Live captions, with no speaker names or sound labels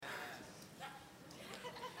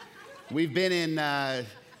We've been in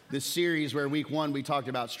this series where week 1 we talked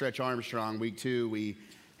about Stretch Armstrong. Week 2 we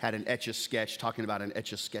had an Etch-a-Sketch talking about an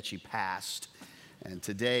Etch-a-Sketchy past. And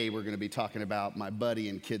today we're going to be talking about my buddy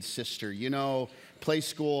and kid sister. You know, Play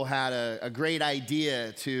School had a great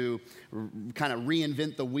idea to kind of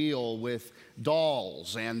reinvent the wheel with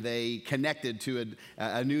dolls, and they connected to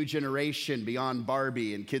a new generation beyond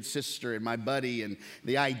Barbie and kid sister and my buddy. And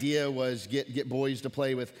the idea was get boys to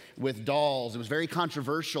play with dolls. It was very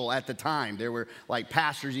controversial at the time. There were like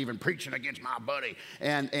pastors even preaching against my buddy,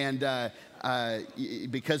 and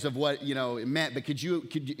because of what it meant. But could you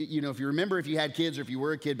if you remember, if you had kids or if you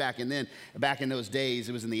were a kid back in those days,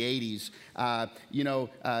 it was in the 80s.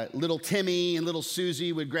 Little Timmy and little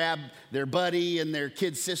Susie would grab their buddy and their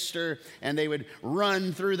kid sister, and they would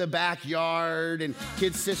run through the backyard, and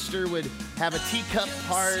kid sister would have a teacup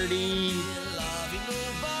party,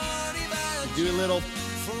 do a little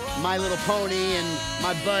My Little Pony, and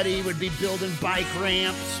my buddy would be building bike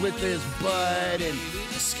ramps with his bud and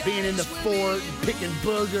being in the fort and picking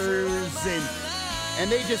boogers,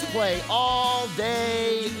 and they just play all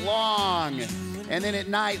day long. And then at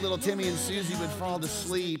night, little Timmy and Susie would fall to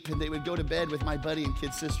sleep, and they would go to bed with my buddy and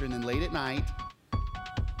kid sister, and then late at night,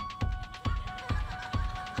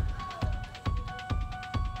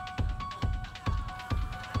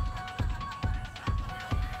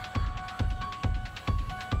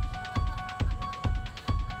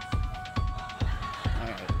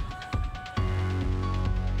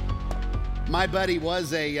 my buddy was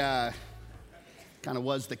the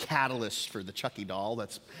catalyst for the Chucky doll.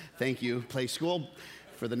 Thank you, Play School,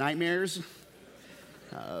 for the nightmares.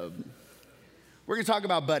 We're going to talk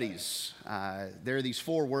about buddies. There are these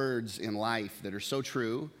 4 words in life that are so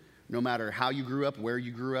true, no matter how you grew up, where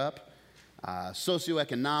you grew up,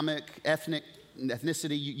 socioeconomic,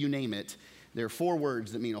 ethnicity, you name it. There are 4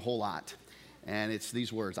 words that mean a whole lot. And it's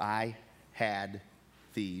these words: I had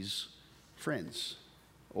these friends.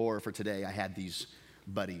 Or for today, I had these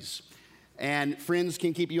buddies. And friends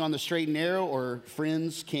can keep you on the straight and narrow, or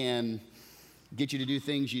friends can get you to do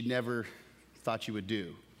things you'd never thought you would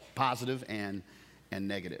do, positive and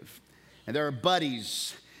negative. And there are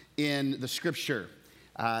buddies in the scripture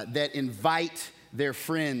that invite their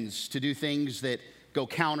friends to do things that go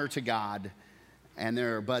counter to God, and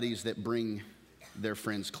there are buddies that bring their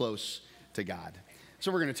friends close to God. So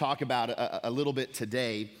we're going to talk about a little bit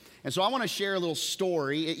today. And so I want to share a little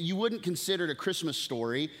story. You wouldn't consider it a Christmas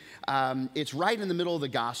story. It's right in the middle of the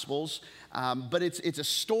Gospels, but it's a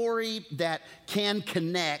story that can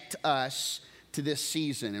connect us to this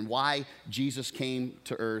season and why Jesus came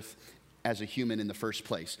to earth as a human in the first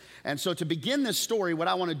place. And so to begin this story, what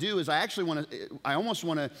I want to do is I almost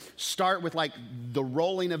want to start with like the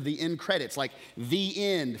rolling of the end credits, like the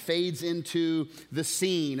end fades into the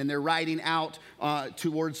scene and they're riding out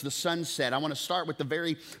towards the sunset. I want to start with the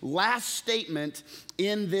very last statement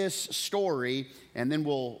in this story, and then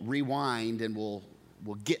we'll rewind and we'll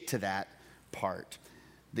get to that part.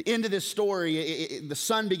 The end of this story, the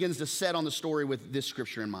sun begins to set on the story with this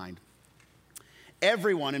scripture in mind.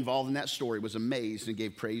 Everyone involved in that story was amazed and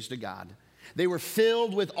gave praise to God. They were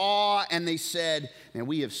filled with awe, and they said, "Man,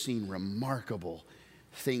 we have seen remarkable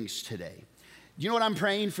things today." You know what I'm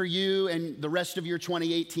praying for you and the rest of your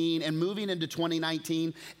 2018 and moving into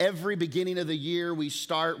 2019? Every beginning of the year, we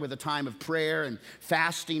start with a time of prayer and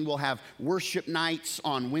fasting. We'll have worship nights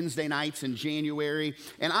on Wednesday nights in January.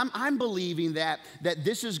 And I'm believing that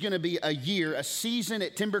this is going to be a year, a season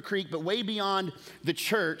at Timber Creek, but way beyond the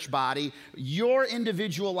church body, your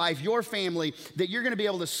individual life, your family, that you're going to be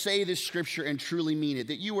able to say this scripture and truly mean it,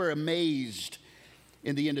 that you were amazed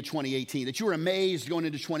in the end of 2018, that you were amazed going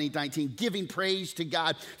into 2019, giving praise to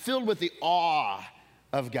God, filled with the awe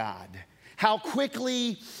of God. How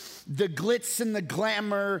quickly the glitz and the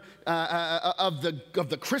glamour of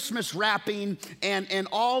the Christmas wrapping and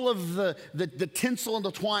all of the tinsel and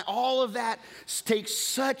the twine, all of that takes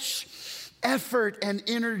such effort and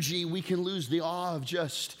energy, we can lose the awe of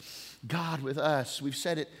just God with us. We've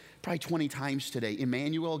said it probably 20 times today.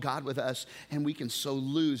 Emmanuel, God with us, and we can so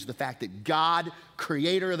lose the fact that God,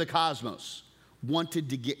 creator of the cosmos,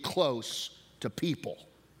 wanted to get close to people.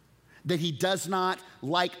 That he does not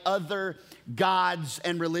like other gods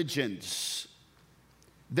and religions.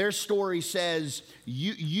 Their story says,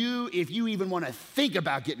 if you even want to think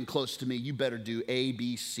about getting close to me, you better do A,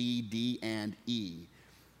 B, C, D, and E.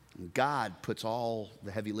 And God puts all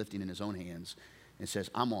the heavy lifting in his own hands and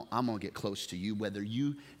says, I'm gonna get close to you, whether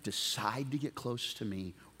you decide to get close to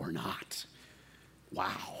me or not.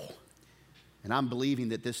 Wow. And I'm believing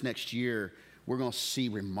that this next year, we're gonna see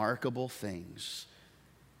remarkable things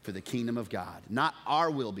for the kingdom of God. Not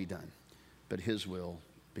our will be done, but his will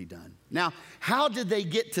be done. Now, how did they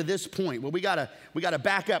get to this point? Well, we gotta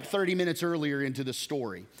back up 30 minutes earlier into the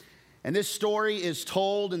story. And this story is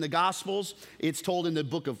told in the Gospels. It's told in the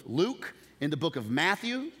book of Luke, in the book of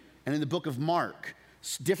Matthew, and in the book of Mark.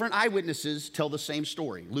 Different eyewitnesses tell the same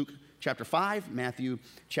story. Luke chapter 5, Matthew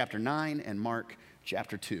chapter 9, and Mark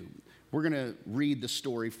chapter 2. We're going to read the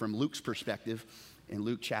story from Luke's perspective in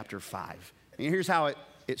Luke chapter 5. And here's how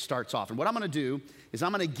it starts off. And what I'm going to do is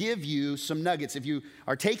I'm going to give you some nuggets. If you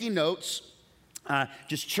are taking notes,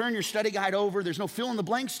 just churn your study guide over. There's no fill in the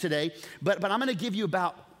blanks today, but I'm going to give you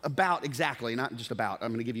about exactly, not just about, I'm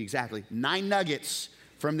going to give you exactly 9 nuggets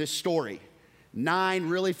from this story. 9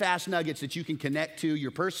 really fast nuggets that you can connect to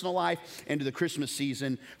your personal life and to the Christmas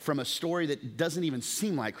season from a story that doesn't even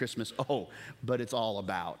seem like Christmas. Oh, but it's all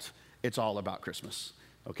about Christmas.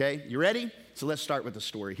 Okay, you ready? So let's start with the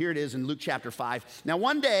story. Here it is in Luke chapter 5. Now,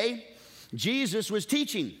 one day, Jesus was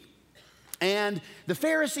teaching, and the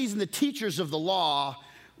Pharisees and the teachers of the law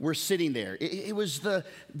were sitting there. It was the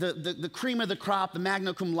cream of the crop, the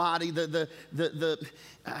magna cum laude, the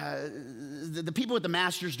people with the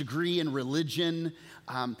master's degree in religion.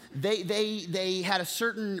 They had a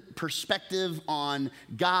certain perspective on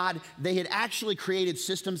God. They had actually created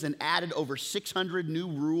systems and added over 600 new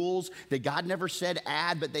rules that God never said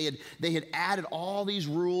add, but they had added all these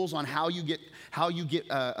rules on how you get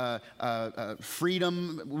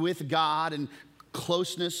freedom with God and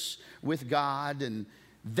closeness with God. And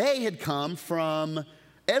they had come from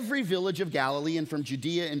every village of Galilee and from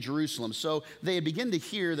Judea and Jerusalem. So they had begun to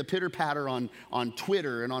hear the pitter-patter on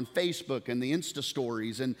Twitter and on Facebook and the Insta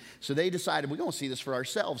stories. And so they decided, we're going to see this for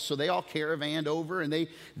ourselves. So they all caravanned over, and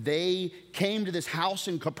they came to this house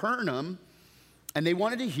in Capernaum, and they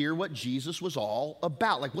wanted to hear what Jesus was all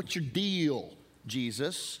about. Like, what's your deal,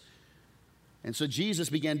 Jesus? And so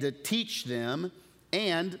Jesus began to teach them,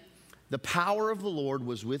 and the power of the Lord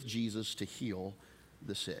was with Jesus to heal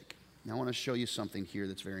the sick. Now, I want to show you something here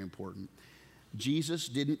that's very important. Jesus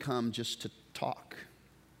didn't come just to talk.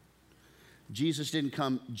 Jesus didn't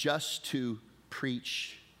come just to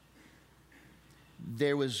preach.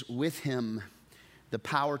 There was with him the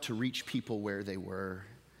power to reach people where they were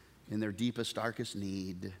in their deepest, darkest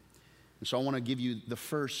need. And so I want to give you the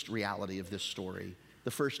first reality of this story.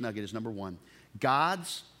 The first nugget is number 1.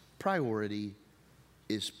 God's priority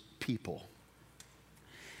is people.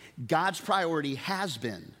 God's priority has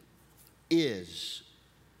been, is,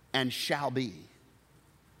 and shall be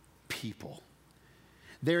people.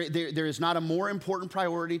 There is not a more important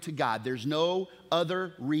priority to God. There's no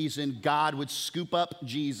other reason God would scoop up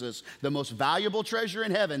Jesus, the most valuable treasure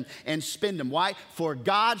in heaven, and spend him. Why? For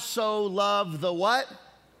God so loved the what?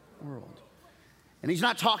 World. And he's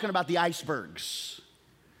not talking about the icebergs.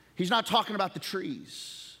 He's not talking about the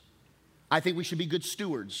trees. I think we should be good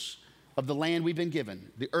stewards of the land we've been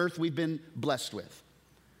given, the earth we've been blessed with.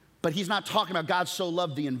 But he's not talking about God so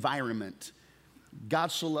loved the environment.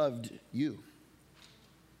 God so loved you.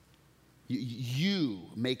 You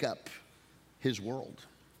make up his world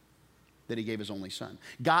that he gave his only son.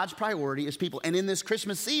 God's priority is people. And in this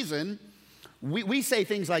Christmas season, we say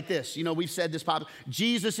things like this. You know, we've said this,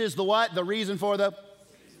 Jesus is the what? The reason for the...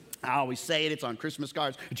 I always say it. It's on Christmas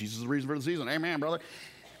cards. Jesus is the reason for the season. Amen, brother.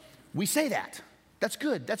 We say that. That's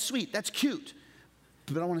good. That's sweet. That's cute.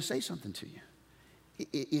 But I want to say something to you.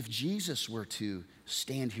 If Jesus were to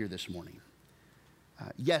stand here this morning,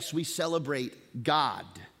 yes, we celebrate God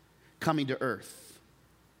coming to earth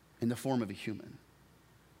in the form of a human,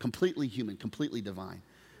 completely divine.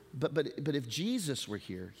 But if Jesus were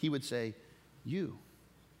here, he would say, you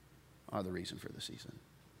are the reason for the season.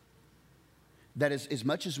 That is, as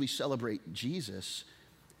much as we celebrate Jesus,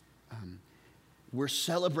 we're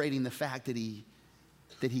celebrating the fact that he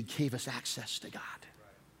gave us access to God.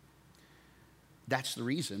 That's the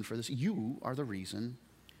reason for this. You are the reason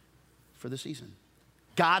for the season.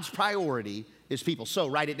 God's priority is people. So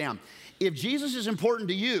write it down. If Jesus is important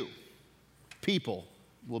to you, people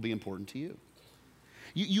will be important to you.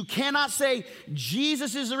 You cannot say,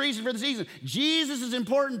 Jesus is the reason for the season. Jesus is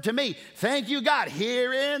important to me. Thank you, God.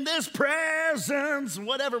 Here in this presence,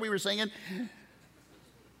 whatever we were singing.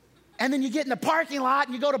 And then you get in the parking lot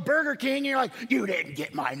and you go to Burger King and you're like, you didn't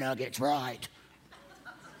get my nuggets right.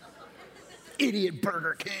 Idiot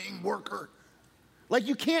Burger King worker. Like,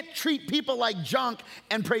 you can't treat people like junk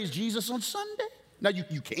and praise Jesus on Sunday. Now,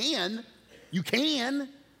 you can,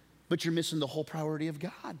 but you're missing the whole priority of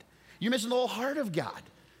God. You're missing the whole heart of God.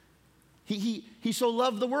 He so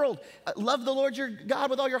loved the world. Love the Lord your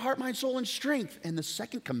God with all your heart, mind, soul, and strength. And the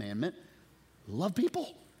second commandment, love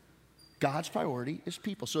people. God's priority is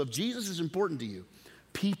people. So if Jesus is important to you,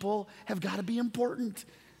 people have got to be important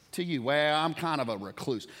to you. Well, I'm kind of a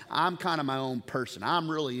recluse. I'm kind of my own person. I'm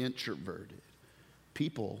really introverted.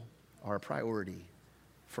 People are a priority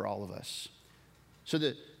for all of us. So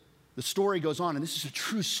the story goes on, and this is a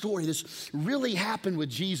true story. This really happened with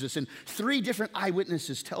Jesus, and 3 different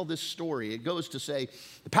eyewitnesses tell this story. It goes to say,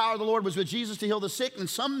 the power of the Lord was with Jesus to heal the sick, and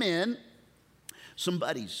some men, some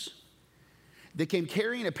buddies, they came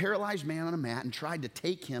carrying a paralyzed man on a mat and tried to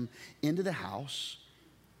take him into the house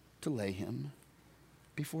to lay him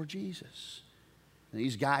before Jesus. And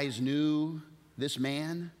these guys knew this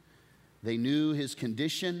man. They knew his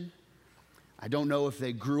condition. I don't know if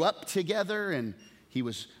they grew up together and he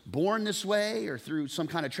was born this way or through some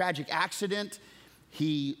kind of tragic accident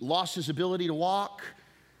he lost his ability to walk.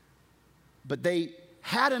 But they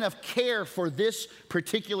had enough care for this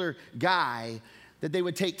particular guy that they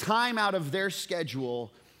would take time out of their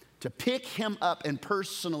schedule to pick him up, and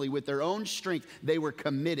personally, with their own strength, they were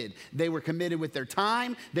committed. They were committed with their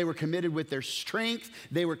time. They were committed with their strength.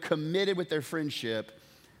 They were committed with their friendship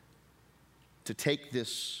to take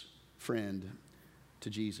this friend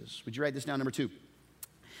to Jesus. Would you write this down? Number 2.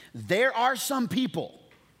 There are some people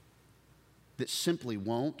that simply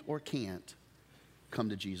won't or can't come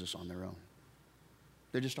to Jesus on their own.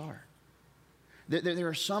 There just are. There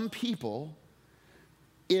are some people,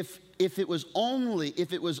 if it was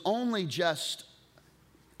only just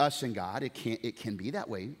us and God, it can be that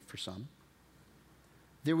way for some.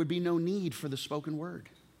 There would be no need for the spoken word.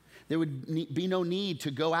 There would be no need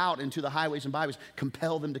to go out into the highways and byways,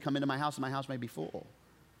 compel them to come into my house, and my house may be full.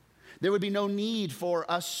 There would be no need for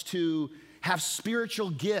us to have spiritual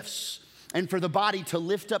gifts and for the body to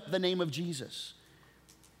lift up the name of Jesus,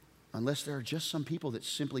 unless there are just some people that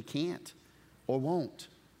simply can't or won't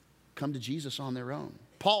come to Jesus on their own.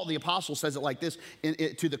 Paul, the apostle, says it like this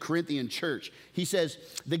to the Corinthian church. He says,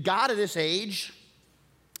 the God of this age,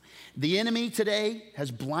 the enemy today, has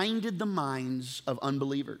blinded the minds of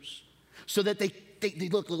unbelievers so that they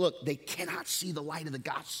look, they cannot see the light of the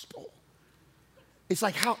gospel. It's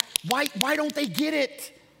like, why don't they get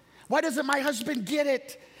it? Why doesn't my husband get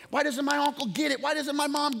it? Why doesn't my uncle get it? Why doesn't my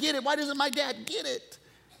mom get it? Why doesn't my dad get it?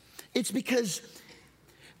 It's because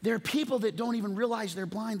there are people that don't even realize they're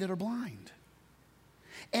blind that are blind.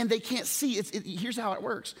 And they can't see. Here's how it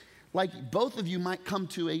works. Like, both of you might come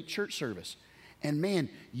to a church service, and man,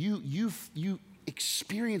 you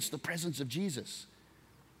experience the presence of Jesus.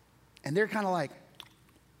 And they're kind of like,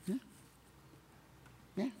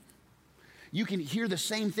 yeah. You can hear the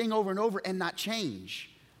same thing over and over and not change.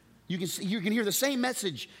 You can hear the same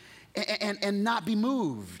message and not be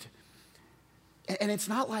moved. And it's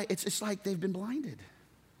not like, it's like they've been blinded.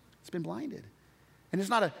 It's been blinded. And it's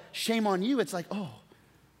not a shame on you. It's like, oh,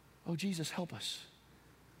 Jesus, help us.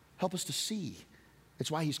 Help us to see. It's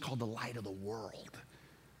why he's called the light of the world,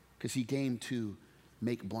 because he came to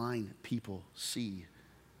make blind people see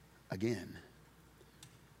again.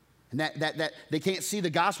 And that they can't see the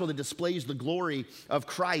gospel that displays the glory of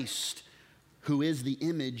Christ, who is the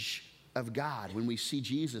image of God. When we see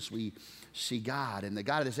Jesus, we see God. And the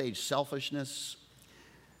God of this age, selfishness,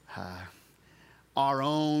 our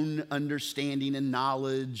own understanding and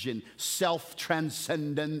knowledge and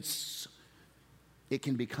self-transcendence, it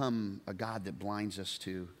can become a God that blinds us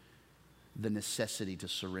to the necessity to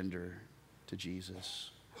surrender to Jesus.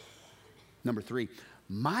 Number 3,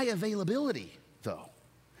 my availability, though,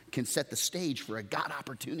 can set the stage for a God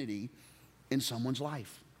opportunity in someone's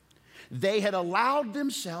life. They had allowed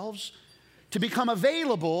themselves to become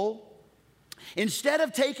available instead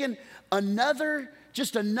of taking another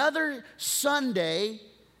Sunday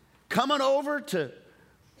coming over to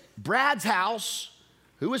Brad's house,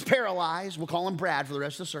 who was paralyzed. We'll call him Brad for the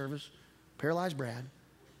rest of the service. Paralyzed Brad.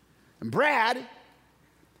 And Brad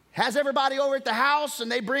has everybody over at the house,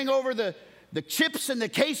 and they bring over the chips and the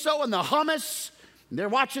queso and the hummus. And they're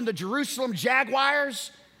watching the Jerusalem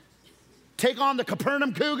Jaguars take on the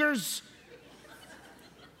Capernaum Cougars.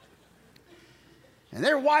 And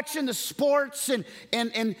they're watching the sports,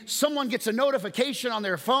 and someone gets a notification on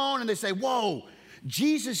their phone, and they say, whoa,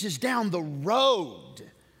 Jesus is down the road.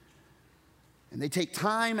 And they take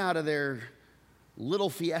time out of their little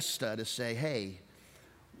fiesta to say, hey,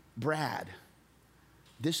 Brad,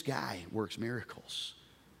 this guy works miracles.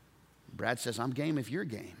 Brad says, I'm game if you're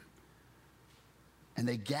game. And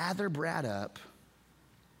they gather Brad up,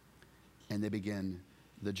 and they begin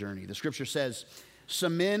the journey. The scripture says,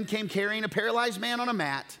 some men came carrying a paralyzed man on a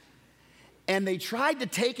mat, and they tried to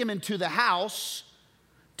take him into the house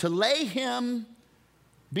to lay him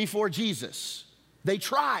before Jesus. They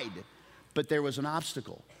tried, but there was an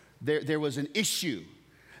obstacle. There was an issue.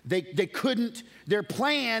 They couldn't, their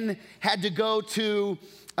plan had to go to,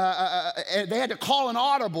 they had to call an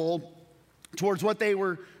audible towards what they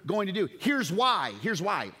were going to do. Here's why.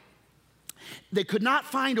 They could not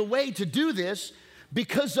find a way to do this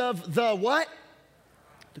because of the what?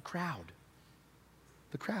 The crowd.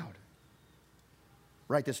 The crowd.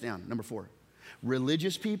 Write this down, number 4.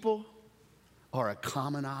 Religious people are a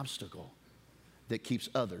common obstacle that keeps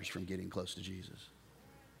others from getting close to Jesus.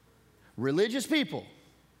 Religious people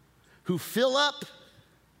who fill up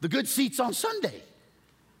the good seats on Sunday,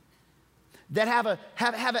 that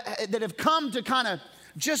have come to kind of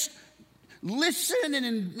just listen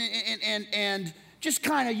and just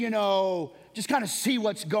kind of see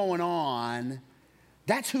what's going on.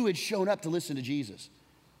 That's who had shown up to listen to Jesus.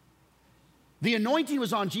 The anointing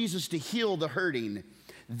was on Jesus to heal the hurting.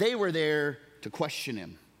 They were there to question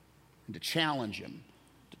him and to challenge him,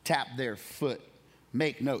 to tap their foot,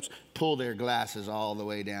 make notes, pull their glasses all the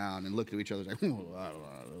way down and look at each other like, I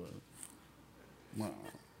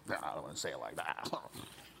don't want to say it like that.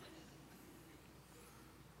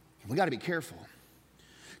 We got to be careful,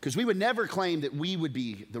 because we would never claim that we would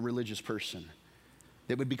be the religious person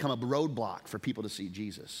that would become a roadblock for people to see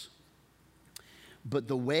Jesus. But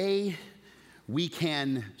the way we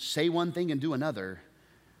can say one thing and do another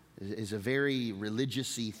is a very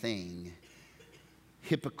religious-y thing.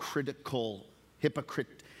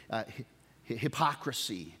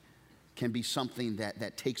 Hypocrisy can be something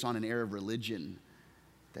that takes on an air of religion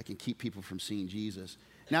that can keep people from seeing Jesus.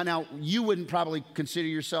 Now, you wouldn't probably consider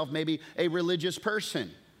yourself maybe a religious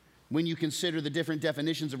person when you consider the different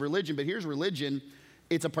definitions of religion, but here's religion.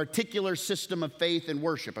 It's a particular system of faith and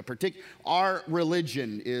worship. Our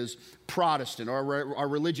religion is Protestant. Our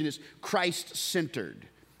religion is Christ-centered.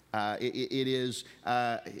 It's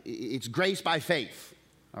grace by faith,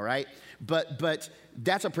 all right? But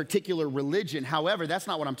that's a particular religion. However, that's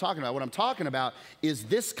not what I'm talking about. What I'm talking about is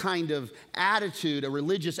this kind of attitude, a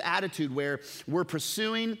religious attitude where we're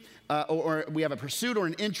pursuing or we have a pursuit or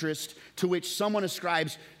an interest to which someone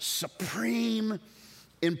ascribes supreme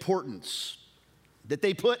importance. That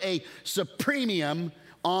they put a supremium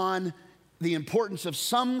on the importance of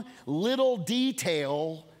some little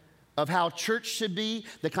detail of how church should be,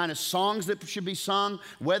 the kind of songs that should be sung,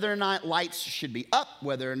 whether or not lights should be up,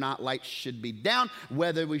 whether or not lights should be down,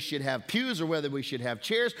 whether we should have pews or whether we should have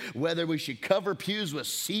chairs, whether we should cover pews with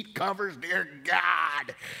seat covers. Dear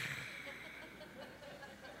God.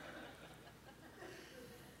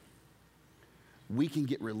 We can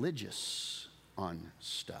get religious on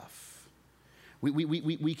stuff. We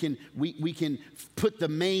can put the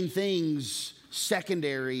main things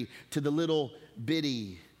secondary to the little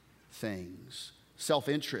bitty things.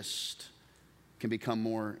 Self-interest can become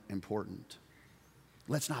more important.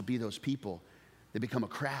 Let's not be those people that become a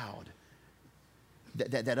crowd.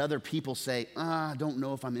 That other people say, I don't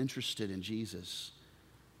know if I'm interested in Jesus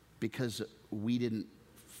because we didn't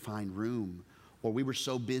find room, or we were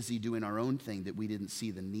so busy doing our own thing that we didn't see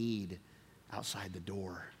the need outside the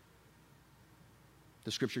door. The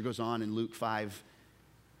scripture goes on in Luke 5.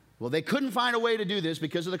 Well, they couldn't find a way to do this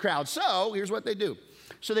because of the crowd. So here's what they do.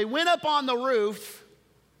 So they went up on the roof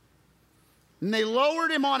and they lowered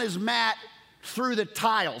him on his mat through the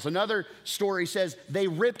tiles. Another story says they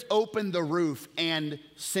ripped open the roof and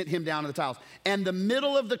sent him down to the tiles. And the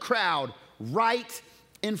middle of the crowd, right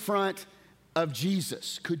in front of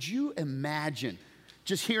Jesus. Could you imagine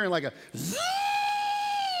just hearing like a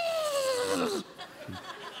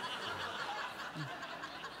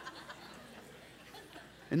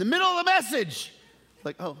in the middle of the message,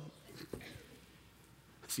 like, oh,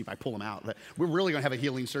 let's see if I pull them out. We're really going to have a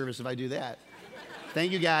healing service if I do that.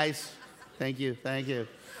 Thank you, guys. Thank you.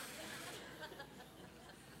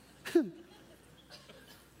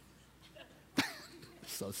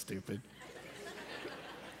 So stupid.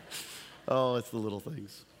 Oh, it's the little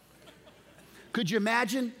things. Could you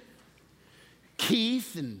imagine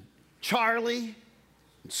Keith and Charlie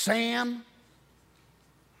and Sam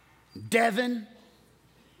and Devin?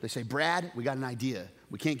 They say, Brad, we got an idea.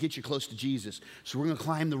 We can't get you close to Jesus, so we're going to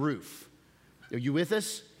climb the roof. Are you with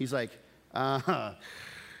us? He's like, I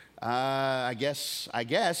guess.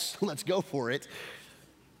 Let's go for it.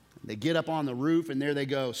 They get up on the roof, and there they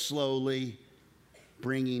go, slowly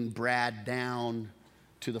bringing Brad down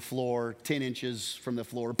to the floor, 10 inches from the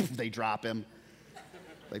floor. They drop him.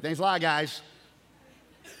 Like, thanks a lot, guys.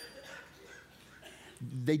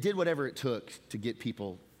 They did whatever it took to get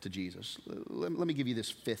people to Jesus. Let me give you this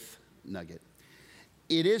fifth nugget.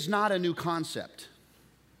 It is not a new concept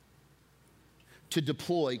to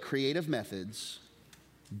deploy creative methods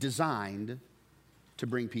designed to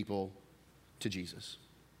bring people to Jesus.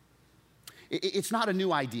 It's not a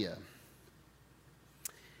new idea.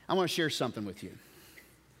 I want to share something with you.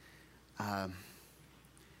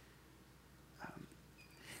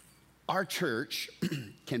 Our church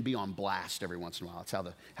can be on blast every once in a while. That's how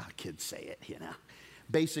kids say it, you know.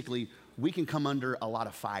 Basically, we can come under a lot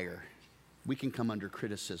of fire. We can come under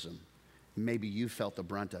criticism. Maybe you felt the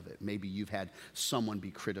brunt of it. Maybe you've had someone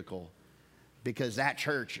be critical because that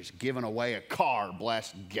church is giving away a car,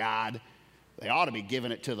 bless God. They ought to be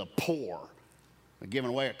giving it to the poor. They're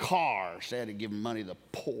giving away a car instead of giving money to the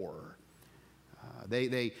poor.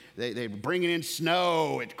 They're bringing in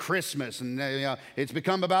snow at Christmas, and it's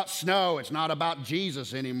become about snow. It's not about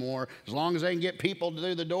Jesus anymore. As long as they can get people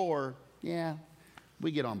through the door. Yeah,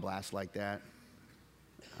 we get on blast like that.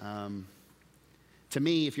 To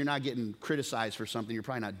me, if you're not getting criticized for something, you're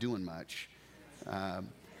probably not doing much.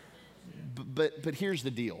 But here's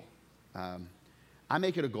the deal. I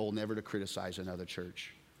make it a goal never to criticize another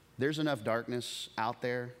church. There's enough darkness out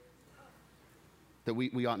there that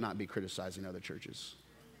we ought not be criticizing other churches.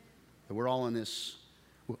 That we're all in this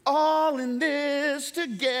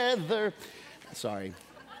together. Sorry.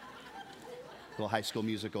 Little High School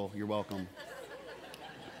Musical, you're welcome.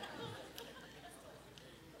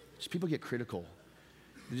 Just people get critical.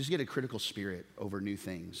 They just get a critical spirit over new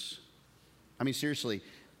things. I mean, seriously,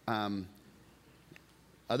 other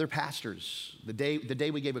pastors, the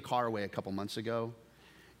day we gave a car away a couple months ago,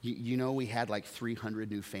 you know we had like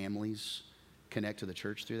 300 new families connect to the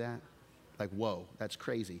church through that? Like, whoa, that's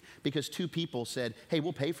crazy. Because 2 people said, hey,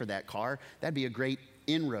 we'll pay for that car. That'd be a great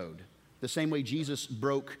inroad. The same way Jesus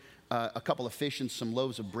broke a couple of fish and some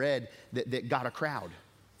loaves of bread that got a crowd.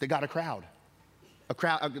 That got a crowd. A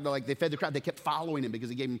crowd, like they fed the crowd. They kept following him because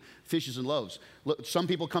he gave them fishes and loaves. Look, some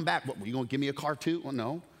people come back. What, you going to give me a car too? Well,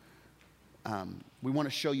 no. We want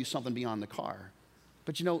to show you something beyond the car.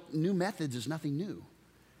 But you know, new methods is nothing new.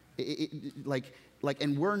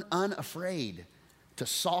 And we're unafraid to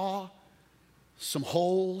saw some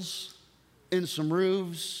holes in some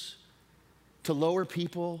roofs to lower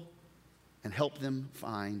people and help them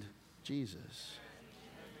find Jesus.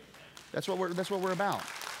 That's what we're about.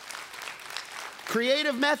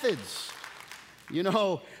 Creative methods. You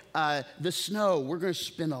know, the snow, we're going to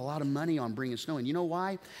spend a lot of money on bringing snow in. You know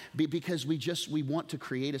why? Because we want to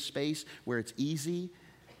create a space where it's easy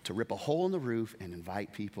to rip a hole in the roof and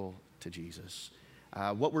invite people to Jesus.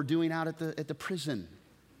 What we're doing out at the prison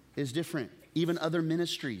is different. Even other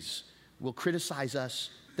ministries will criticize us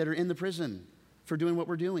that are in the prison for doing what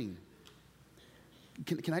we're doing.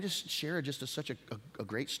 Can I just share such a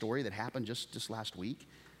great story that happened just last week?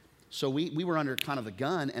 So we were under kind of the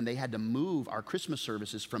gun, and they had to move our Christmas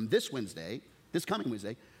services from this coming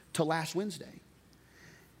Wednesday, to last Wednesday.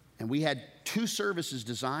 And we had 2 services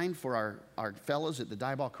designed for our fellows at the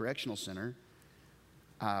Diboll Correctional Center,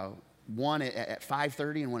 one at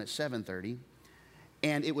 5:30 and one at 7:30.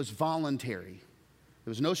 And it was voluntary.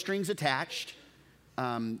 There was no strings attached.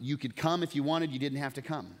 You could come if you wanted. You didn't have to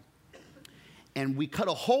come. And we cut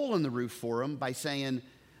a hole in the roof for them by saying,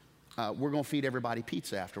 we're going to feed everybody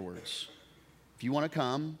pizza afterwards. If you want to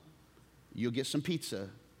come, you'll get some pizza,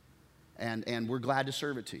 and we're glad to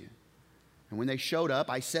serve it to you. And when they showed up,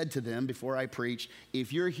 I said to them before I preached,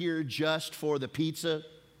 if you're here just for the pizza,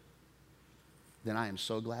 then I am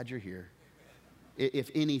so glad you're here. If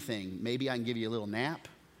anything, maybe I can give you a little nap,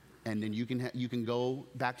 and then you can go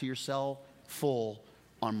back to your cell full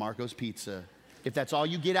on Marco's Pizza. If that's all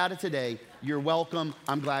you get out of today, you're welcome.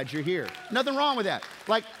 I'm glad you're here. Nothing wrong with that.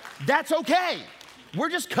 Like, that's okay. We're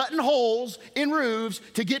just cutting holes in roofs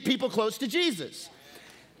to get people close to Jesus.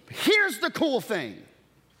 Here's the cool thing.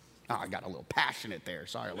 Oh, I got a little passionate there.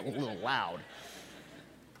 Sorry, a little loud.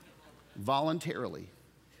 Voluntarily,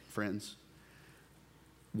 friends,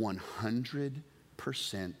 100%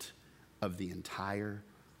 of the entire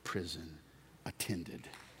prison attended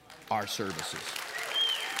our services.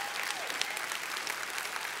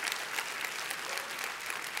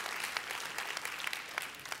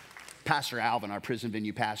 Pastor Alvin, our prison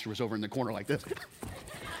venue pastor, was over in the corner like this.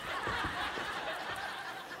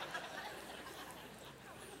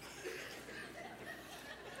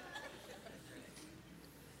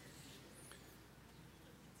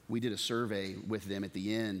 We did a survey with them at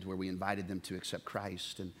the end where we invited them to accept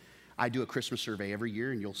Christ. And I do a Christmas survey every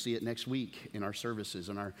year, and you'll see it next week in our services,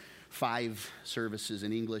 in our 5 services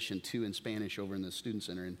in English and 2 in Spanish over in the Student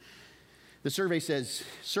Center. And the survey says,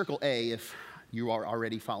 circle A if you are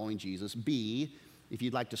already following Jesus. B, if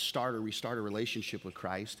you'd like to start or restart a relationship with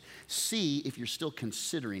Christ. C, if you're still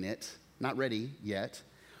considering it, not ready yet.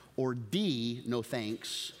 Or D, no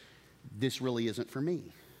thanks, this really isn't for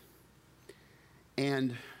me.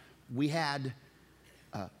 And we had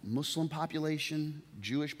Muslim population,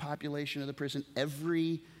 Jewish population of the prison.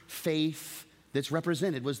 Every faith that's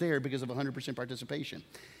represented was there because of 100% participation.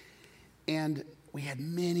 And we had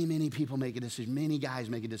many, many people make a decision, many guys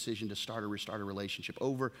make a decision to start or restart a relationship.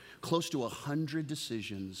 Over close to 100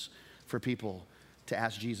 decisions for people to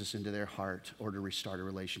ask Jesus into their heart or to restart a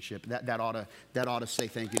relationship. That ought to say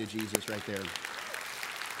thank you to Jesus right there.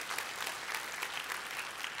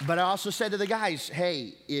 But I also said to the guys,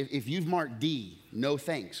 hey, if you've marked D, no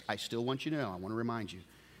thanks, I still want you to know, I want to remind you, I'm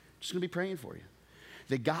just going to be praying for you,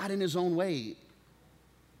 that God in his own way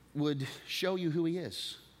would show you who he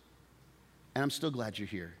is. And I'm still glad you're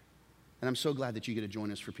here. And I'm so glad that you get to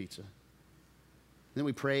join us for pizza. And then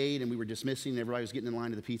we prayed and we were dismissing, and everybody was getting in line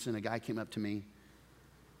to the pizza, and a guy came up to me,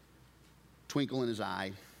 twinkle in his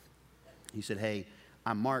eye. He said, hey,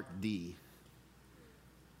 I'm marked D.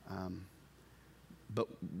 But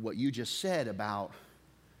what you just said about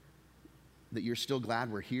that you're still glad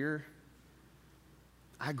we're here,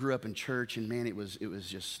 I grew up in church, and man, it was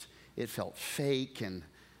just, it felt fake, and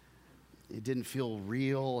it didn't feel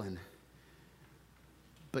real.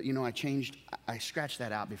 But you know, I scratched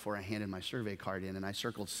that out before I handed my survey card in, and I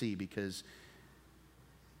circled C because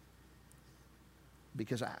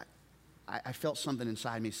I felt something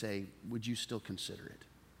inside me say, would you still consider it?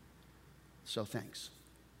 So thanks.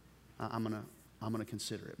 I'm gonna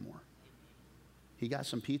consider it more. He got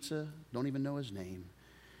some pizza, don't even know his name.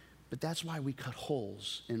 But that's why we cut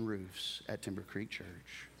holes in roofs at Timber Creek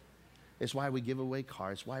Church. It's why we give away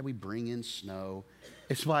cars. It's why we bring in snow.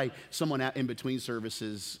 It's why someone out in between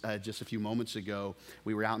services just a few moments ago,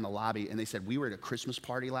 we were out in the lobby, and they said, we were at a Christmas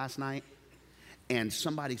party last night, and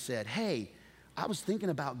somebody said, hey, I was thinking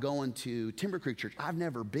about going to Timber Creek Church. I've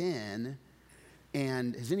never been,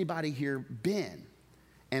 and has anybody here been?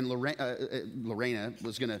 And Lorena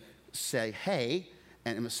was going to say, hey,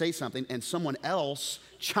 and say something, and someone else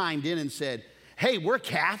chimed in and said, hey, we're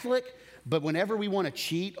Catholic, but whenever we want to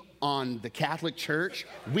cheat on the Catholic Church,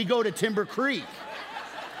 we go to Timber Creek.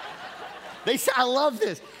 They said, I love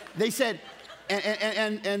this. They said,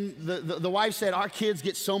 and the wife said, our kids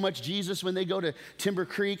get so much Jesus when they go to Timber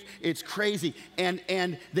Creek, it's crazy.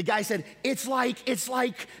 And the guy said, it's like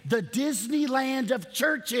the Disneyland of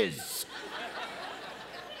churches.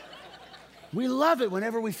 We love it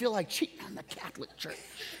whenever we feel like cheating on the Catholic Church.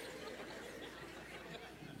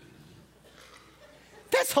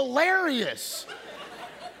 That's hilarious.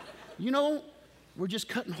 You know, we're just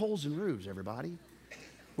cutting holes in roofs, everybody.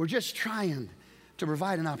 We're just trying to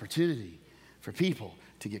provide an opportunity for people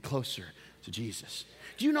to get closer to Jesus.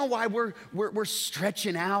 Do you know why we're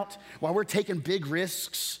stretching out, why we're taking big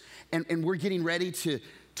risks, and we're getting ready to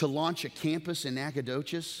launch a campus in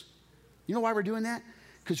Nacogdoches? You know why we're doing that?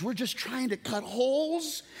 Because we're just trying to cut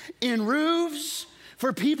holes in roofs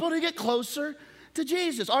for people to get closer to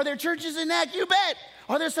Jesus. Are there churches in Nac? You bet.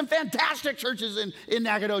 Are there some fantastic churches in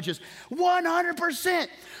Nacogdoches? 100%.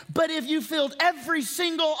 But if you filled every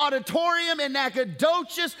single auditorium in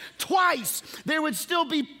Nacogdoches twice, there would still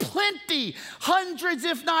be plenty, hundreds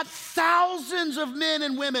if not thousands of men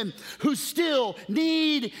and women who still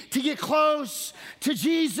need to get close to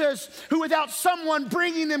Jesus, who without someone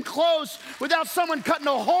bringing them close, without someone cutting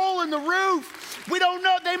a hole in the roof, we don't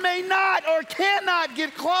know, they may not or cannot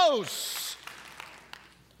get close.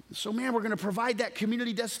 So, man, we're going to provide that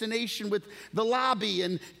community destination with the lobby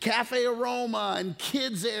and Cafe Aroma and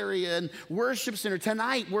kids area and worship center.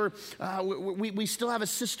 Tonight, we still have a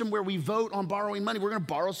system where we vote on borrowing money. We're going to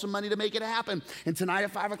borrow some money to make it happen. And tonight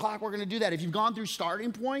at 5 o'clock, we're going to do that. If you've gone through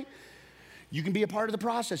Starting Point, you can be a part of the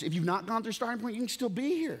process. If you've not gone through Starting Point, you can still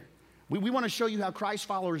be here. We want to show you how Christ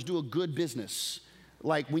followers do a good business.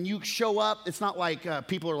 Like when you show up, it's not like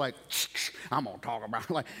people are like, I'm gonna talk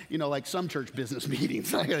about like some church business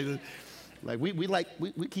meetings.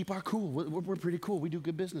 we keep our cool. We're pretty cool. We do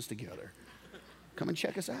good business together. Come and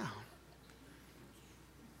check us out.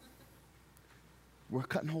 We're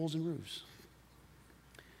cutting holes in roofs.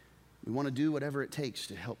 We want to do whatever it takes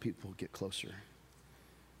to help people get closer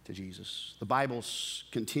to Jesus. The Bible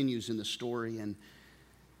continues in the story, and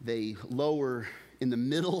they lower in the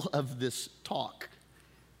middle of this talk.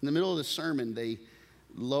 In the middle of the sermon, they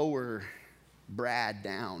lower Brad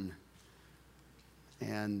down.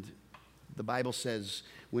 And the Bible says,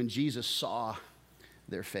 when Jesus saw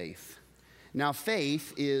their faith. Now,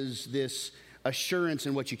 faith is this assurance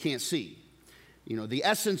in what you can't see. You know, the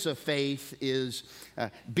essence of faith is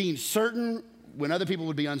being certain when other people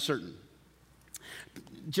would be uncertain.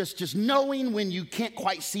 Just knowing when you can't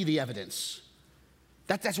quite see the evidence.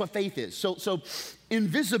 That's what faith is. So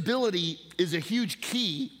invisibility is a huge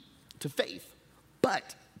key to faith.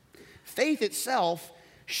 But faith itself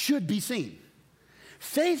should be seen.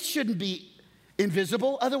 Faith shouldn't be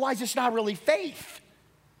invisible, otherwise it's not really faith.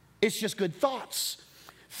 It's just good thoughts.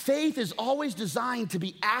 Faith is always designed to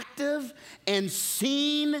be active and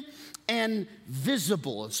seen and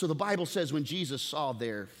visible. And so the Bible says when Jesus saw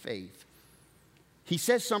their faith, he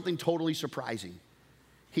says something totally surprising.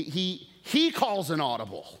 He calls an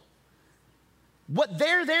audible. What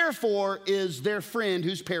they're there for is their friend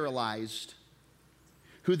who's paralyzed,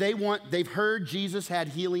 who they've heard Jesus had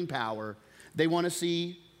healing power. They want to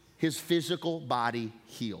see his physical body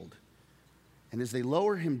healed. And as they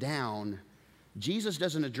lower him down, Jesus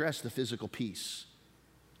doesn't address the physical piece.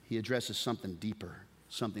 He addresses something deeper,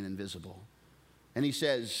 something invisible. And he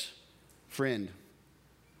says, friend,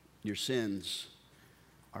 your sins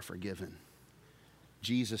are forgiven.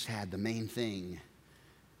 Jesus had the main thing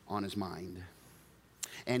on his mind.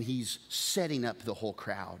 And he's setting up the whole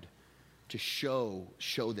crowd to show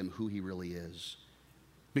them who he really is.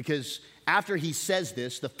 Because after he says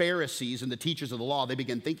this, the Pharisees and the teachers of the law, they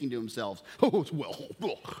begin thinking to themselves, oh,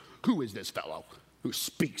 well, who is this fellow who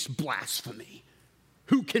speaks blasphemy?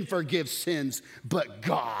 Who can forgive sins but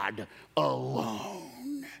God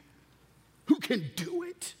alone? Who can do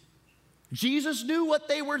it? Jesus knew what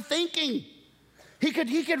they were thinking. He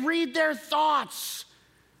could read their thoughts.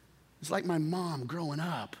 It's like my mom growing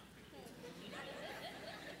up.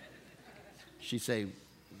 She'd say,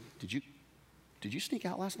 did you sneak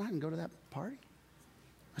out last night and go to that party?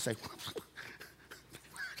 I say,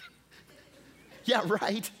 yeah,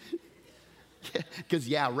 right. Because,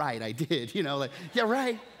 yeah, right, I did. You know, like, yeah,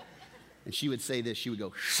 right. And she would say this. She would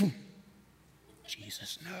go,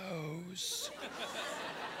 Jesus knows.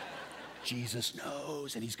 Jesus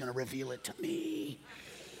knows, and he's going to reveal it to me.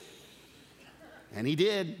 And he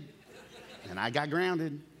did. And I got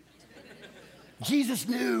grounded. Jesus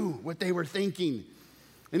knew what they were thinking.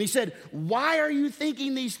 And he said, why are you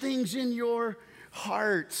thinking these things in your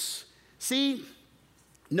hearts? See,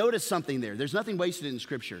 notice something there. There's nothing wasted in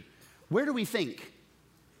Scripture. Where do we think?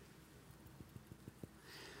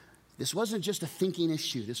 This wasn't just a thinking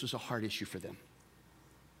issue. This was a heart issue for them.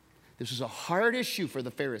 This was a hard issue for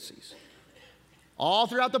the Pharisees. All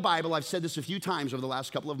throughout the Bible, I've said this a few times over the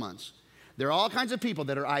last couple of months. There are all kinds of people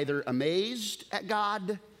that are either amazed at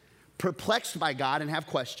God, perplexed by God and have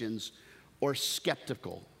questions, or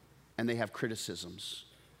skeptical and they have criticisms.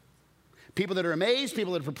 People that are amazed,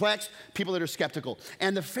 people that are perplexed, people that are skeptical.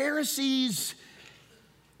 And the Pharisees,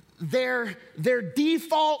 their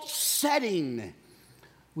default setting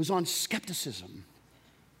was on skepticism.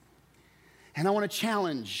 And I want to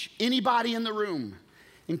challenge anybody in the room,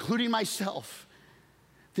 including myself,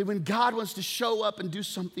 that when God wants to show up and do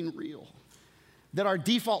something real, that our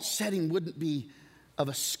default setting wouldn't be of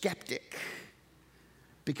a skeptic,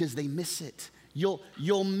 because they miss it.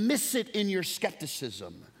 You'll miss it in your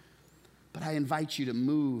skepticism. But I invite you to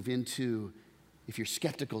move into, if you're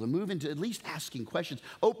skeptical, to move into at least asking questions.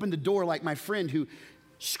 Open the door like my friend who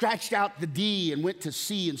scratched out the D and went to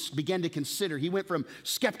C and began to consider. He went from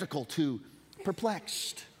skeptical to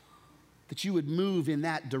perplexed. That you would move in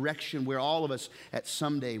that direction where all of us at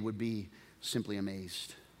someday would be simply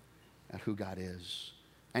amazed at who God is.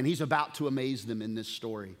 And he's about to amaze them in this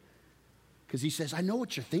story. Because he says, I know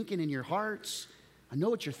what you're thinking in your hearts. I know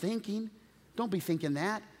what you're thinking. Don't be thinking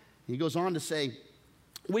that. He goes on to say,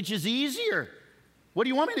 which is easier? What do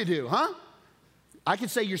you want me to do, huh? I could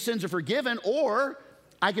say your sins are forgiven, or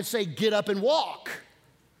I could say get up and walk.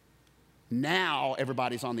 Now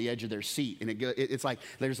everybody's on the edge of their seat, and it's like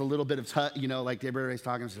there's a little bit of, like everybody's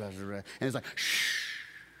talking, and it's like, shh.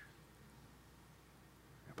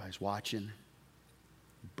 Everybody's watching.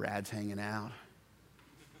 Brad's hanging out.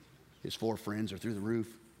 His 4 friends are through the roof.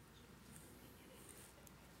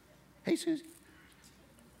 Hey, Susie.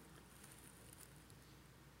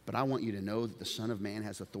 But I want you to know that the Son of Man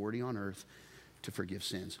has authority on earth to forgive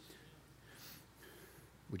sins.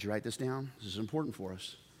 Would you write this down? This is important for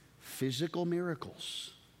us. Physical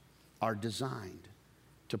miracles are designed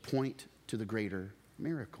to point to the greater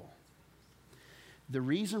miracle. The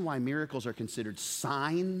reason why miracles are considered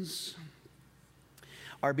signs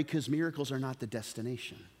are because miracles are not the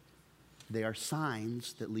destination. They are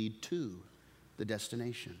signs that lead to the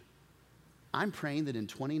destination. I'm praying that in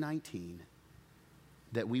 2019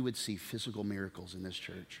 that we would see physical miracles in this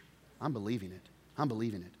church. I'm believing it. I'm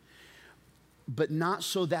believing it. But not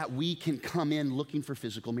so that we can come in looking for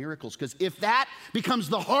physical miracles. Because if that becomes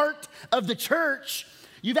the heart of the church,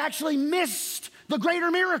 you've actually missed the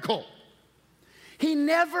greater miracle. He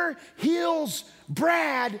never heals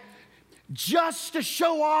Brad just to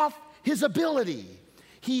show off his ability.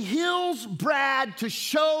 He heals Brad to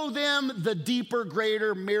show them the deeper,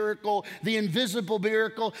 greater miracle, the invisible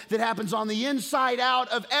miracle that happens on the inside out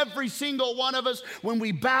of every single one of us when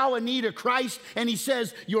we bow a knee to Christ and he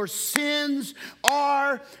says, your sins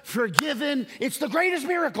are forgiven. It's the greatest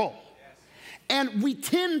miracle. And we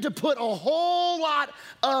tend to put a whole lot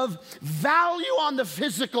of value on the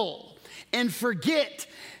physical and forget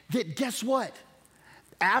that, guess what?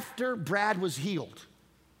 After Brad was healed,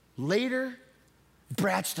 later,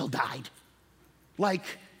 Brad still died. Like,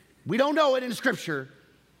 we don't know it in Scripture,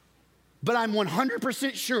 but I'm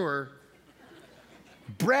 100% sure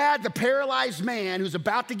Brad, the paralyzed man who's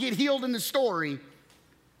about to get healed in the story,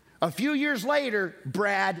 a few years later,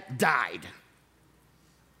 Brad died.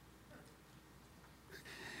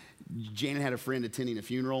 Janet had a friend attending a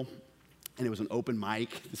funeral, and it was an open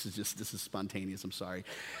mic. This is spontaneous, I'm sorry.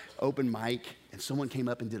 Open mic, and someone came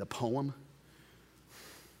up and did a poem.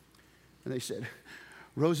 And they said,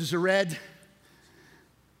 roses are red,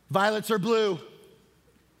 violets are blue.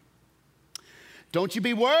 Don't you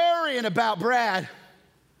be worrying about Brad,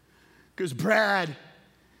 because Brad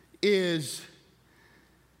is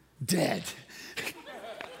dead.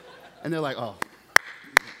 And they're like, oh,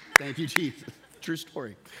 thank you, Jesus. True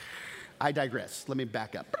story. I digress. Let me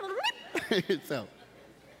back up. So,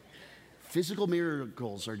 physical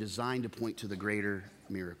miracles are designed to point to the greater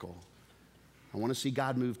miracle. I want to see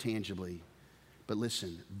God move tangibly. But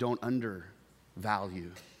listen, don't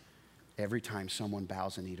undervalue every time someone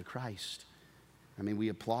bows a knee to Christ. I mean, we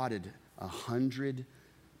applauded 100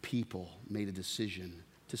 people made a decision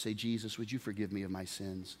to say, Jesus, would you forgive me of my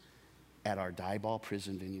sins at our Diboll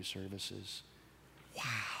Prison Venue services. Wow.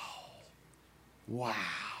 Wow.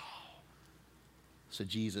 So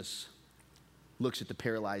Jesus looks at the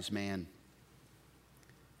paralyzed man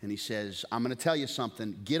and he says, I'm going to tell you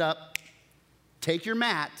something. Get up, take your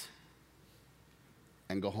mat,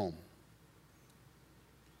 and go home.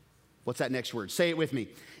 What's that next word? Say it with me.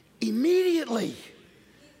 Immediately.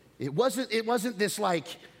 It wasn't this like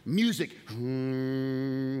music.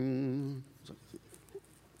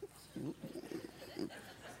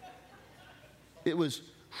 It was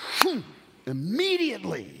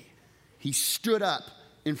immediately he stood up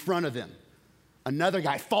in front of them. Another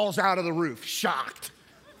guy falls out of the roof, shocked.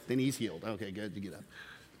 Then he's healed. Okay, good to get up.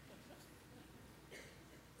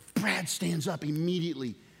 Brad stands up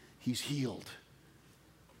immediately. He's healed.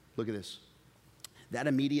 Look at this. That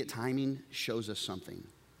immediate timing shows us something.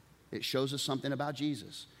 It shows us something about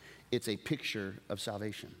Jesus. It's a picture of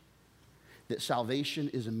salvation. That salvation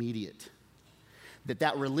is immediate.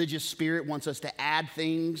 That religious spirit wants us to add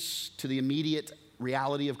things to the immediate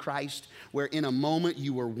reality of Christ, where in a moment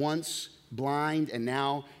you were once blind and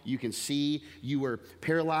now you can see. You were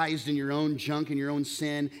paralyzed in your own junk and your own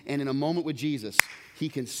sin, and in a moment with Jesus, he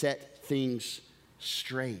can set things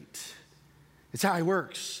straight. It's how he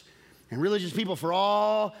works. And religious people for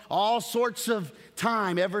all sorts of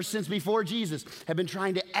time, ever since before Jesus, have been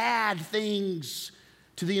trying to add things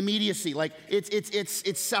to the immediacy. Like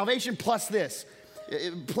it's salvation plus this,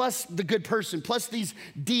 plus the good person, plus these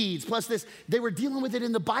deeds, plus this. They were dealing with it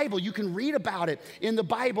in the Bible. You can read about it in the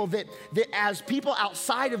Bible that as people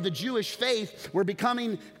outside of the Jewish faith were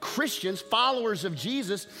becoming Christians, followers of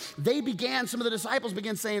Jesus, some of the disciples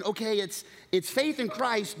began saying, okay, it's faith in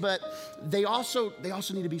Christ, but they also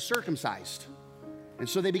need to be circumcised. And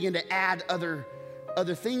so they began to add other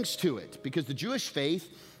things to it, because the Jewish faith,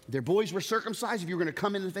 their boys were circumcised. If you were going to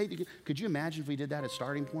come into the faith, could you imagine if we did that at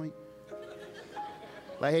starting point?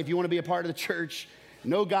 Like, hey, if you want to be a part of the church,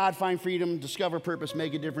 know God, find freedom, discover purpose,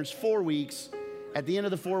 make a difference, 4 weeks. At the end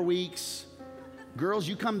of the 4 weeks, girls,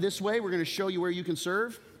 you come this way. We're going to show you where you can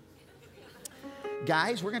serve.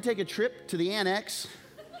 Guys, we're going to take a trip to the annex.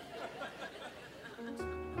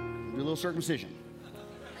 Do a little circumcision.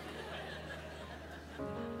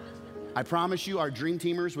 I promise you our dream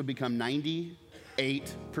teamers would become 98%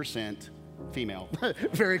 female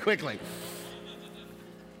very quickly.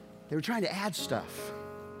 They were trying to add stuff.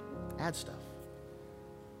 Add stuff.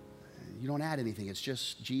 You don't add anything. It's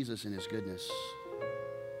just Jesus and his goodness.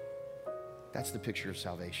 That's the picture of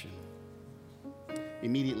salvation.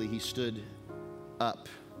 Immediately he stood up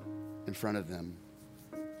in front of them.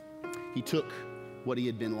 He took what he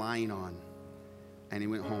had been lying on and he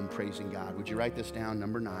went home praising God. Would you write this down?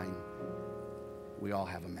 Number 9, we all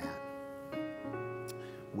have a mat.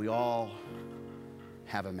 We all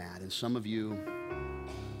have a mat. And some of you,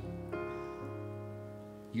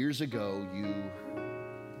 years ago, you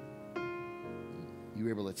were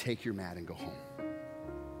able to take your mat and go home.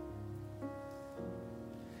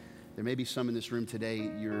 There may be some in this room today,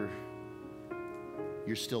 you're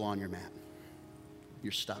still on your mat.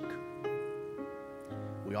 You're stuck.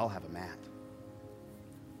 We all have a mat.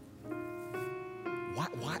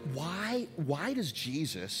 Why does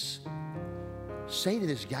Jesus say to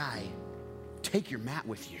this guy, take your mat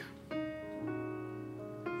with you?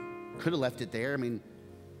 Could have left it there. I mean,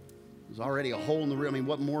 there's already a hole in the roof. I mean,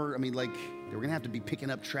 what more? I mean, like, they were going to have to be picking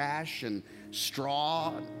up trash and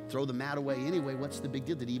straw and throw the mat away anyway. What's the big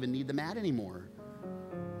deal? Did he even need the mat anymore?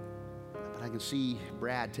 But I can see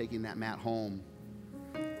Brad taking that mat home.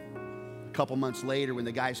 A couple months later, when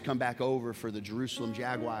the guys come back over for the Jerusalem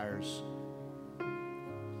Jaguars,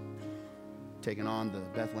 taking on the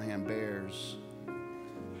Bethlehem Bears,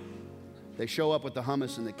 they show up with the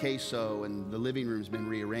hummus and the queso, and the living room's been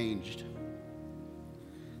rearranged.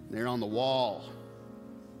 They're on the wall,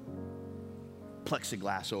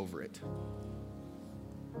 plexiglass over it.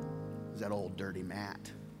 It's that old dirty mat.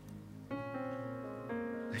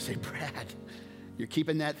 They say, Brad, you're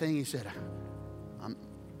keeping that thing? He said,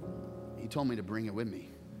 he told me to bring it with me.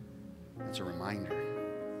 It's a reminder.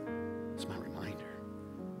 It's my reminder.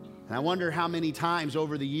 And I wonder how many times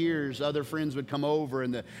over the years other friends would come over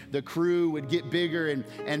and the crew would get bigger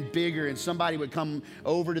and bigger, and somebody would come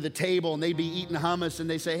over to the table and they'd be eating hummus and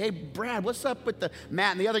they say, hey, Brad, what's up with the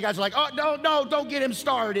mat? And the other guys are like, oh, no, don't get him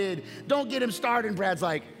started. Don't get him started. And Brad's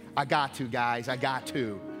like, I got to, guys, I got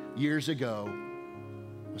to. Years ago,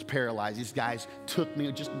 I was paralyzed. These guys took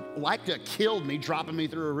me, just like to killed me, dropping me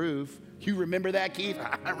through a roof. You remember that, Keith?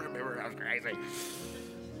 I remember, that was crazy.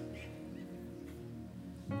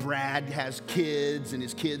 Brad has kids, and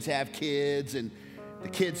his kids have kids, and the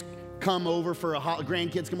kids come over for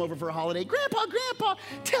grandkids come over for a holiday. Grandpa,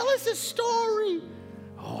 tell us a story.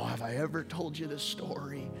 Oh, have I ever told you this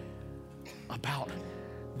story about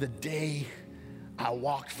the day I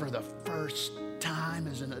walked for the first time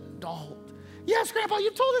as an adult? Yes, Grandpa,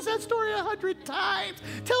 you've told us that story 100 times.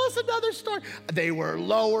 Tell us another story. They were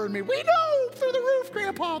lowering me. We know, through the roof,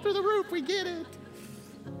 Grandpa, through the roof, we get it.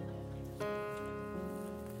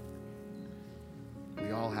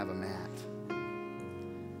 We all have a mat.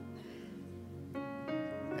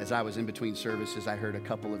 As I was in between services, I heard a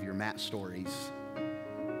couple of your mat stories,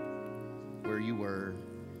 where you were,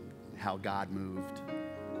 how God moved,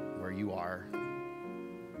 where you are.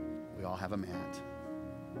 We all have a mat.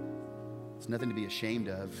 It's nothing to be ashamed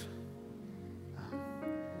of.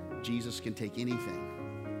 Jesus can take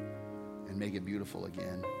anything and make it beautiful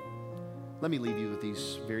again. Let me leave you with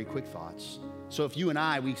these very quick thoughts. So if you and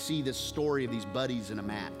I, we see this story of these buddies in a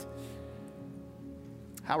mat,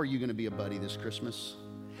 how are you going to be a buddy this Christmas?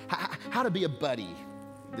 How to be a buddy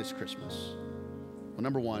this Christmas? Well,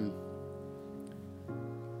 number one,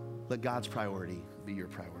 let God's priority be your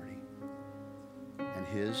priority. And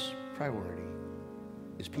his priority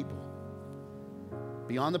is people.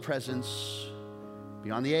 Beyond the presents,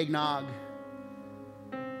 beyond the eggnog,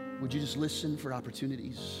 would you just listen for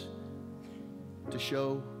opportunities to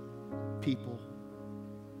show people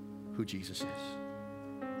who Jesus is?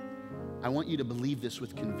 I want you to believe this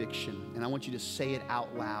with conviction, and I want you to say it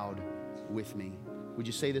out loud with me. Would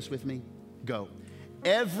you say this with me? Go.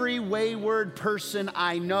 Every wayward person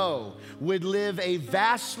I know would live a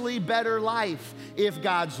vastly better life if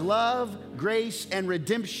God's love, grace, and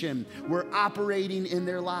redemption were operating in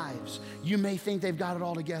their lives. You may think they've got it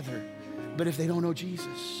all together, but if they don't know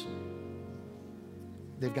Jesus,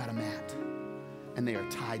 they've got a mat, and they are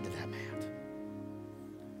tied to that mat.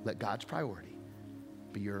 Let God's priority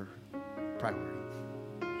be your priority.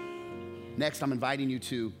 Next, I'm inviting you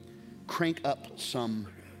to crank up some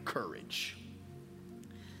courage.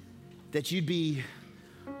 That you'd be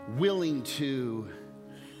willing to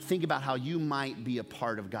think about how you might be a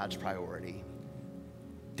part of God's priority.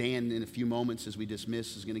 Dan, in a few moments as we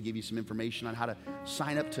dismiss, is going to give you some information on how to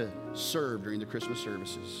sign up to serve during the Christmas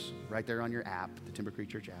services, right there on your app, the Timber Creek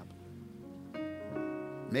Church app.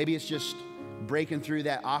 Maybe it's just breaking through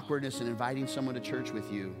that awkwardness and inviting someone to church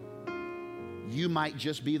with you. You might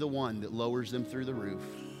just be the one that lowers them through the roof.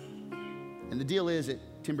 And the deal is,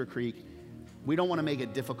 at Timber Creek, we don't want to make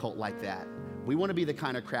it difficult like that. We want to be the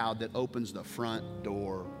kind of crowd that opens the front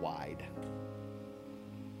door wide.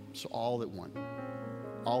 So all that want,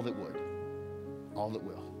 all that would, all that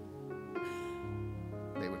will,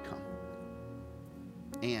 they would come.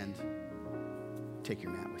 And take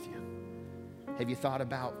your mat with you. Have you thought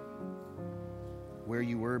about where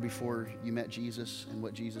you were before you met Jesus and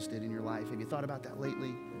what Jesus did in your life? Have you thought about that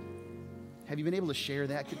lately? Have you been able to share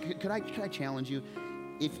that? Could I challenge you?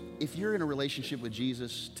 If you're in a relationship with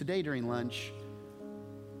Jesus, today during lunch,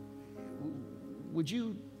 would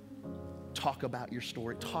you talk about your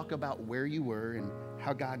story? Talk about where you were and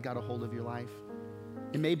how God got a hold of your life?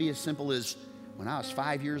 It may be as simple as when I was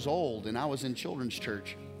 5 years old and I was in children's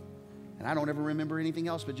church and I don't ever remember anything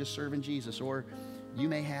else but just serving Jesus. Or you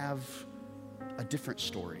may have a different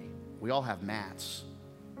story. We all have mats.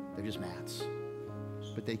 They're just mats.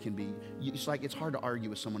 But they can be, it's like it's hard to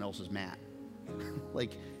argue with someone else's mat.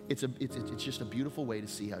 Like, it's just a beautiful way to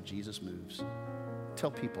see how Jesus moves.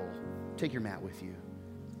 Tell people, take your mat with you.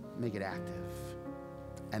 Make it active.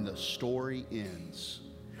 And the story ends.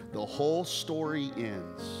 The whole story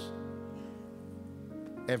ends.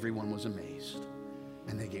 Everyone was amazed,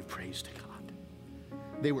 and they gave praise to God.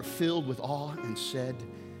 They were filled with awe and said,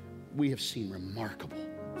 we have seen remarkable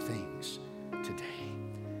things today.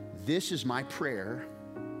 This is my prayer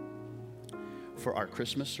for our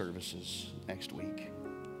Christmas services next week.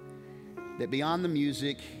 That beyond the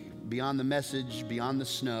music, beyond the message, beyond the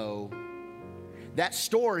snow, that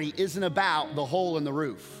story isn't about the hole in the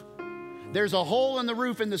roof. There's a hole in the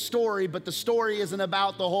roof in the story, but the story isn't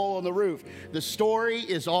about the hole in the roof. The story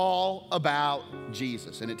is all about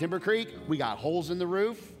Jesus. And at Timber Creek, we got holes in the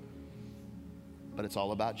roof, but it's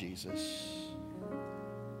all about Jesus.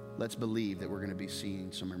 Let's believe that we're going to be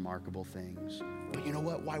seeing some remarkable things. But you know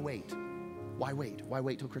what? Why wait? Why wait? Why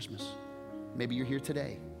wait till Christmas? Maybe you're here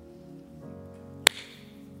today,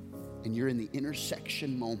 and you're in the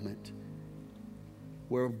intersection moment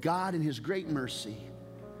where God in his great mercy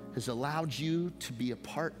has allowed you to be a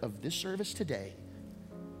part of this service today,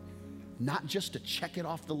 not just to check it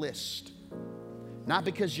off the list, not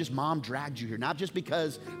because just mom dragged you here, not just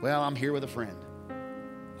because, well, I'm here with a friend,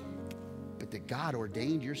 but that God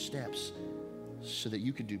ordained your steps so that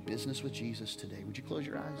you could do business with Jesus today. Would you close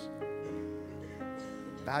your eyes?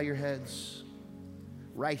 Bow your heads.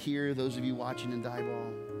 Right here, those of you watching in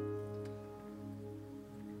Diboll.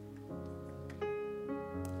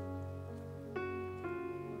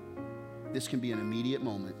 This can be an immediate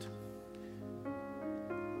moment.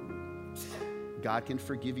 God can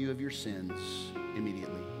forgive you of your sins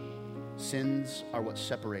immediately. Sins are what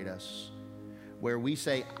separate us. Where we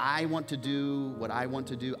say, I want to do what I want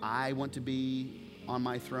to do. I want to be on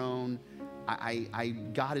my throne.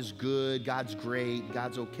 God is good. God's great.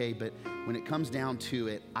 God's okay. But when it comes down to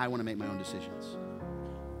it, I want to make my own decisions.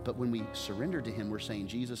 But when we surrender to him, we're saying,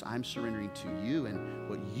 Jesus, I'm surrendering to you and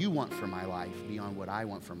what you want for my life beyond what I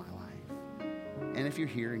want for my life. And if you're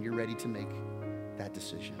here and you're ready to make that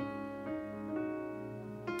decision,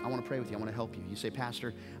 I want to pray with you. I want to help you. You say,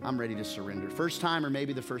 Pastor, I'm ready to surrender. First time, or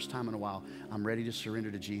maybe the first time in a while, I'm ready to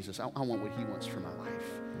surrender to Jesus. I want what he wants for my life.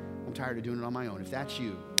 I'm tired of doing it on my own. If that's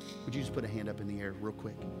you, would you just put a hand up in the air real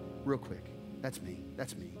quick? Real quick. That's me.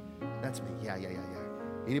 That's me. That's me. Yeah.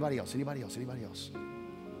 Anybody else? Anybody else? Anybody else?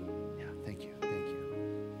 Yeah, thank you. Thank you.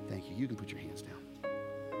 Thank you. You can put your hands down.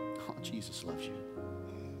 Oh, Jesus loves you.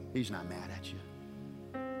 He's not mad at you.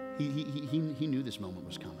 He knew this moment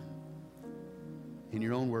was coming. In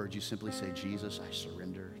your own words, you simply say, Jesus, I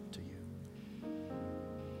surrender to you.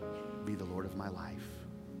 Be the Lord of my life.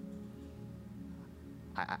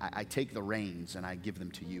 I take the reins and I give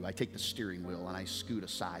them to you. I take the steering wheel and I scoot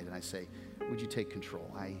aside and I say, would you take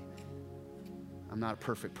control? I'm not a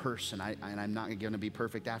perfect person, and I'm not going to be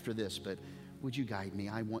perfect after this, but would you guide me?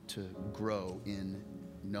 I want to grow in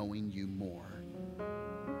knowing you more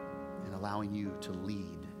and allowing you to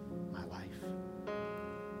lead my life.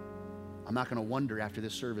 I'm not going to wonder after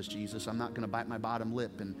this service, Jesus. I'm not going to bite my bottom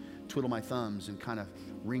lip and twiddle my thumbs and kind of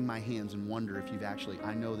wring my hands and wonder if you've actually,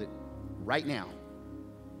 I know that right now,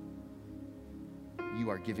 you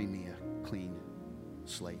are giving me a clean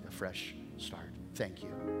slate, a fresh start. Thank you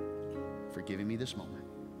for giving me this moment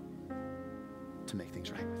to make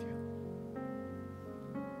things right with you.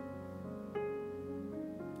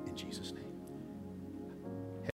 In Jesus' name.